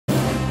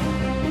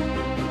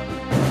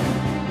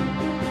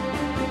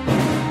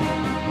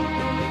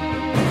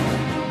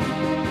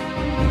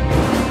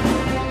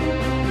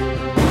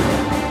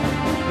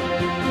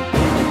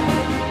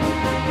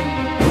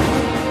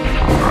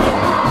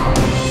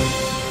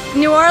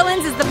New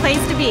Orleans is the place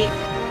to be.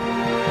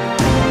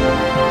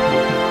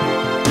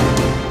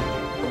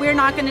 We're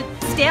not going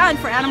to stand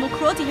for animal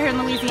cruelty here in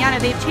Louisiana.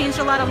 They've changed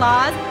a lot of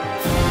laws.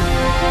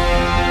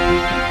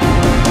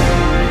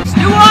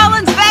 New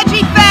Orleans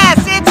Veggie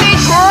Fest! It's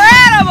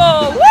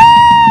incredible!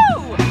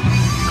 Woo!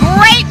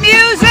 Great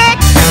music!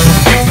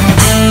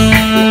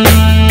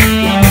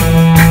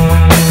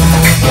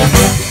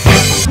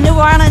 New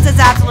Orleans is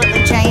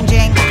absolutely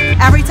changing.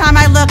 Every time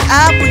I look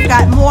up, we've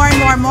got more and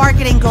more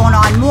marketing going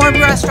on, more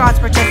restaurants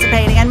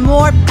participating, and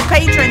more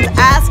patrons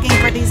asking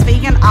for these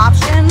vegan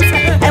options,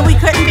 and we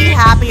couldn't be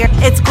happier.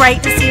 It's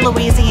great to see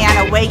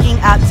Louisiana waking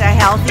up to a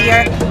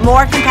healthier,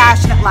 more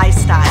compassionate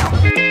lifestyle.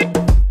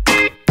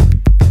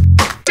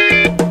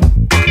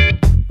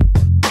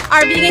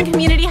 Our vegan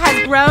community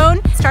has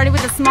grown, started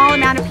with a small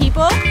amount of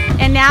people,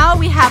 and now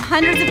we have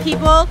hundreds of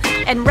people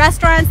and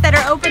restaurants that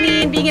are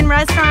opening, vegan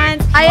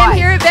restaurants. I am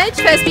here at Veg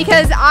Fest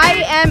because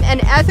I am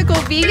an ethical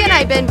vegan.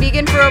 I've been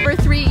vegan for over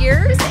 3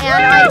 years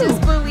and I just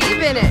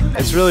believe in it.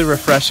 It's really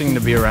refreshing to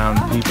be around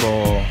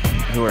people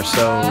who are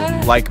so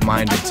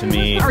like-minded to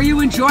me. Are you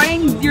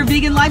enjoying your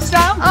vegan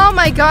lifestyle? Oh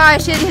my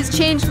gosh, it has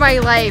changed my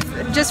life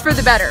just for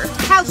the better.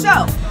 How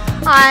so?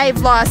 I've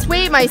lost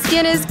weight, my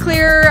skin is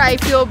clear, I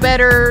feel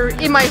better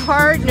in my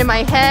heart and in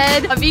my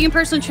head. A vegan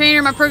personal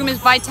trainer. My program is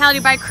Vitality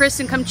by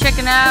Kristen. Come check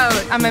it out.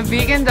 I'm a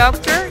vegan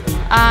doctor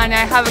and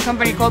I have a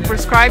company called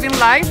Prescribing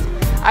Life.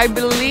 I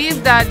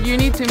believe that you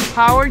need to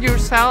empower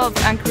yourself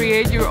and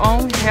create your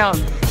own health.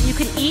 You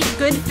can eat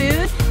good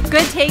food,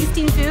 good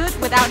tasting food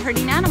without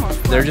hurting animals.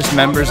 They're just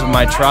members of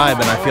my tribe,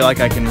 and I feel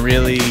like I can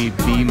really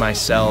be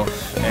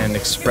myself and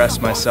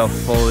express myself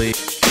fully.